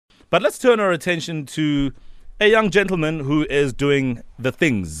But let's turn our attention to a young gentleman who is doing the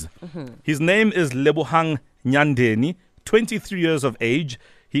things. His name is Lebohang Nyandeni, 23 years of age.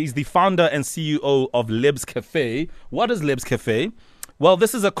 He's the founder and CEO of Café. What is Café? Well,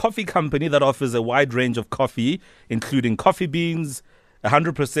 this is a coffee company that offers a wide range of coffee, including coffee beans,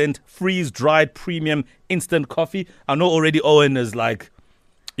 100% freeze-dried premium instant coffee. I know already Owen is like,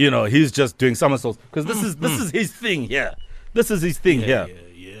 he's just doing somersaults because this is his thing here. This is his thing here. Yeah.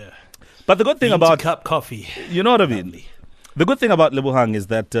 But the good thing about cup coffee, you know what I mean. The good thing about Lebohang is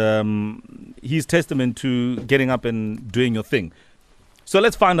that he's testament to getting up and doing your thing. So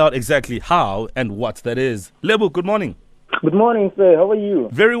let's find out exactly how and what that is. Lebo, good morning. Good morning, sir. How are you?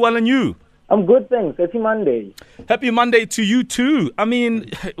 Very well, and you? I'm good, thanks. Happy Monday. Happy Monday to you too. I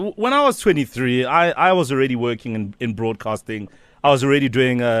mean, when I was 23, I was already working in broadcasting. I was already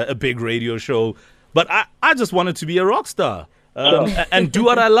doing a big radio show. But I just wanted to be a rock star and do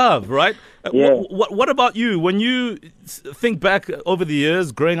what I love, right? Yeah. What about you? When you think back over the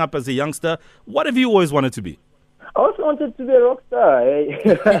years, growing up as a youngster, what have you always wanted to be? I also wanted to be a rock star. I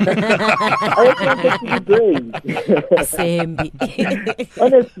also wanted to be great. Same.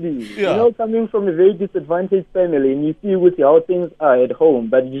 Honestly, coming from a very disadvantaged family, and you see with how things are at home,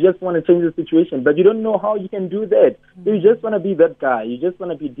 but you just want to change the situation, but you don't know how you can do that. So you just want to be that guy. You just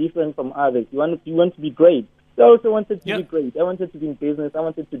want to be different from others. You want to be great. So I also wanted to be great. I wanted to be in business. I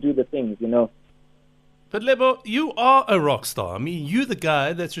wanted to do the things, But Lebo, you are a rock star. I mean, you're the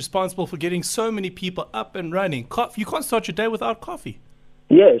guy that's responsible for getting so many people up and running. You can't start your day without coffee.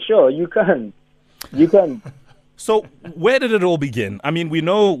 Yeah, sure, you can. You can. So where did it all begin? I mean, we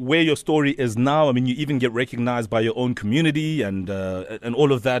know where your story is now. I mean, you even get recognized by your own community and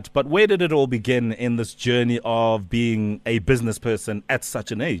all of that. But where did it all begin in this journey of being a business person at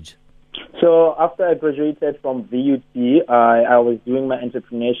such an age? So after I graduated from VUT, I was doing my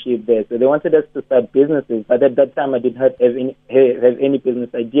entrepreneurship there. So they wanted us to start businesses, but at that time I did not have any business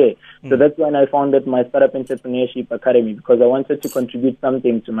idea. So that's when I founded my Startup Entrepreneurship Academy, because I wanted to contribute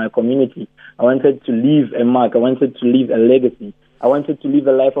something to my community. I wanted to leave a mark. I wanted to leave a legacy. I wanted to live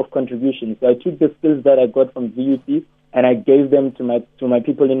a life of contribution. So I took the skills that I got from VUT and I gave them to my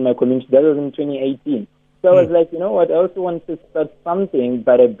people in my community. That was in 2018. So I was like, you know what, I also want to start something,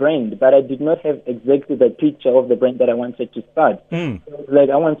 but a brand, but I did not have exactly the picture of the brand that I wanted to start. So I was like,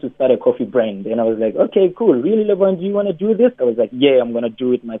 I want to start a coffee brand. And I was like, okay, cool. Really, Lebo, do you want to do this? I was like, yeah, I'm going to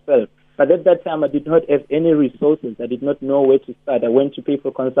do it myself. But at that time, I did not have any resources. I did not know where to start. I went to pay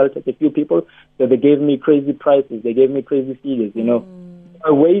for consultants, a few people, so they gave me crazy prices. They gave me crazy figures,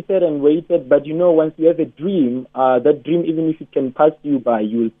 I waited and waited, but once you have a dream, that dream, even if it can pass you by,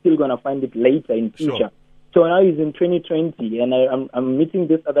 you're still going to find it later in future. Sure. So now he's in 2020, and I'm meeting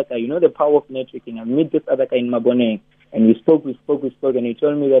this other guy. The power of networking. I meet this other guy in Maboneng, and we spoke, and he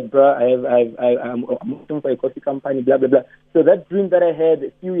told me that, bro, I'm working for a coffee company, blah, blah, blah. So that dream that I had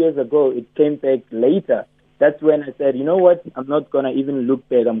a few years ago, it came back later. That's when I said, you know what, I'm not going to even look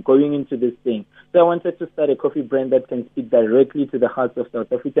back. I'm going into this thing. So I wanted to start a coffee brand that can speak directly to the hearts of South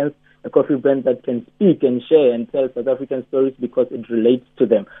Africans, a coffee brand that can speak and share and tell South African stories because it relates to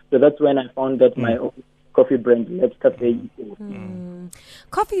them. So that's when I found that my own coffee brand, Café.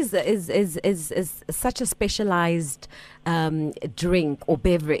 Coffee is such a specialized drink or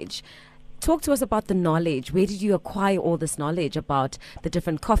beverage. Talk to us about the knowledge. Where did you acquire all this knowledge about the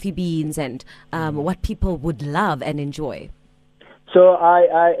different coffee beans and what people would love and enjoy? So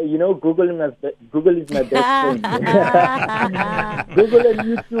Google is my best friend. Google and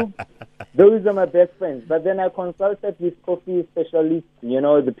YouTube, those are my best friends. But then I consulted with coffee specialists,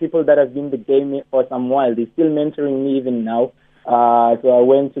 the people that have been in the game for some while. They're still mentoring me even now. So I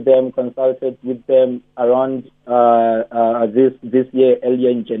went to them, consulted with them around this year, earlier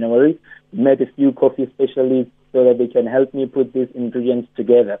in January. Met a few coffee specialists so that they can help me put these ingredients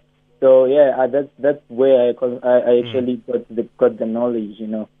together. So yeah, that's where I actually got the knowledge,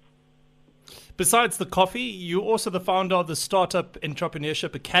 Besides the coffee, you're also the founder of the Startup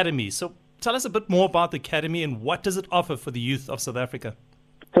Entrepreneurship Academy. So tell us a bit more about the academy and what does it offer for the youth of South Africa?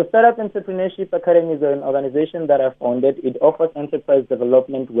 So Startup Entrepreneurship Academy is an organization that I founded. It offers enterprise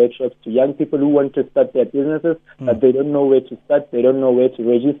development workshops to young people who want to start their businesses, but they don't know where to start, they don't know where to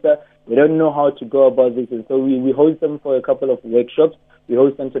register, they don't know how to go about this. And so we host them for a couple of workshops. We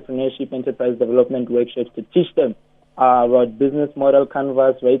host entrepreneurship, enterprise development workshops to teach them about business model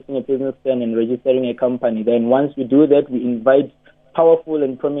canvas, writing a business plan, and registering a company. Then once we do that, we invite powerful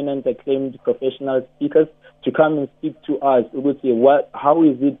and prominent acclaimed professional speakers to come and speak to us. We would say, how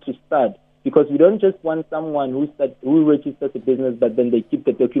is it to start? Because we don't just want someone who registers a business, but then they keep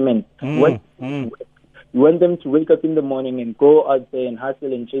the document. We want them to wake up in the morning and go out there and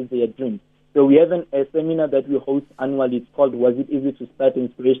hustle and chase their dreams. So we have a seminar that we host annually. It's called Was It Easy to Start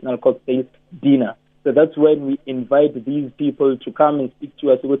Inspirational Cocktail Dinner. So that's when we invite these people to come and speak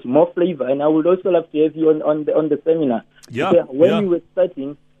to us about more flavor. And I would also love to have you on the seminar. Yeah. When you were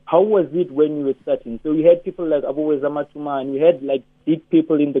starting, how was it when you were starting? So we had people like Abu Zamatuma, and we had like big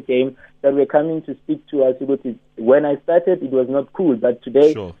people in the game that were coming to speak to us about it. When I started, it was not cool, but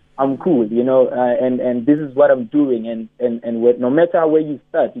today I'm cool, and this is what I'm doing. And no matter where you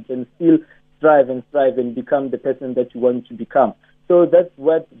start, you can still strive and become the person that you want to become. So that's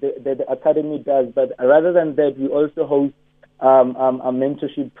what the academy does. But rather than that, we also host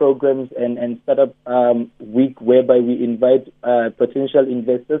mentorship programs and startup week whereby we invite potential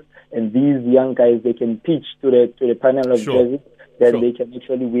investors, and these young guys, they can pitch to the panel of judges, then they can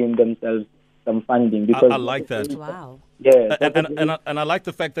actually win themselves some funding. Because I like that. Wow. Yeah, and I like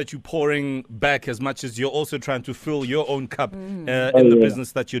the fact that you're pouring back as much as you're also trying to fill your own cup in the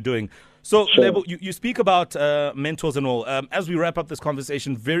business that you're doing. So, Lebo, you speak about mentors and all. As we wrap up this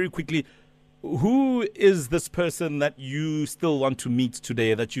conversation very quickly, who is this person that you still want to meet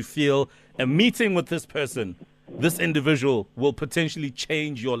today, that you feel a meeting with this person, this individual, will potentially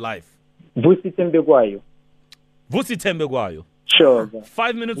change your life? Vusi Tembegwayo. Vusi Tembegwayo. Sure.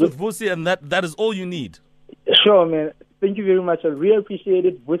 5 minutes with Vusi, and that is all you need. Sure, man. Thank you very much. I really appreciate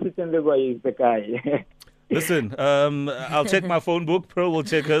it. Vusi Tembegwayo is the guy. Listen, I'll check my phone book. Pro will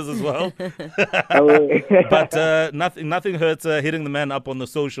check hers as well. But nothing hurts hitting the man up on the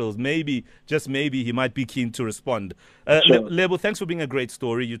socials. Maybe, just maybe, he might be keen to respond. Lebo, thanks for being a great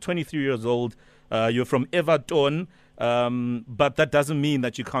story. You're 23 years old. You're from Evaton. But that doesn't mean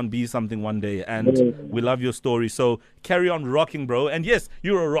that you can't be something one day. And we love your story. So carry on rocking, bro. And yes,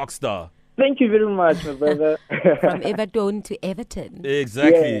 you're a rock star. Thank you very much, my brother. From Evaton to Everton.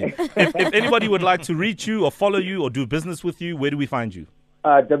 Exactly. Yeah. If anybody would like to reach you or follow you or do business with you, where do we find you?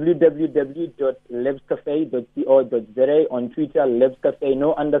 www.lebscafe.co.za. On Twitter, Lebscafe,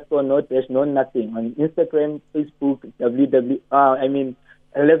 no underscore, no dash, no nothing. On Instagram, Facebook, Lebscafe.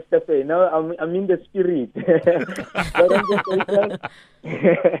 No, I'm in the spirit. But on the socials,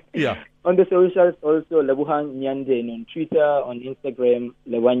 on the socials also, Lebohang Nyandeni on Twitter, on Instagram,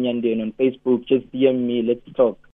 Lebohang Nyandeni on Facebook. Just DM me. Let's talk.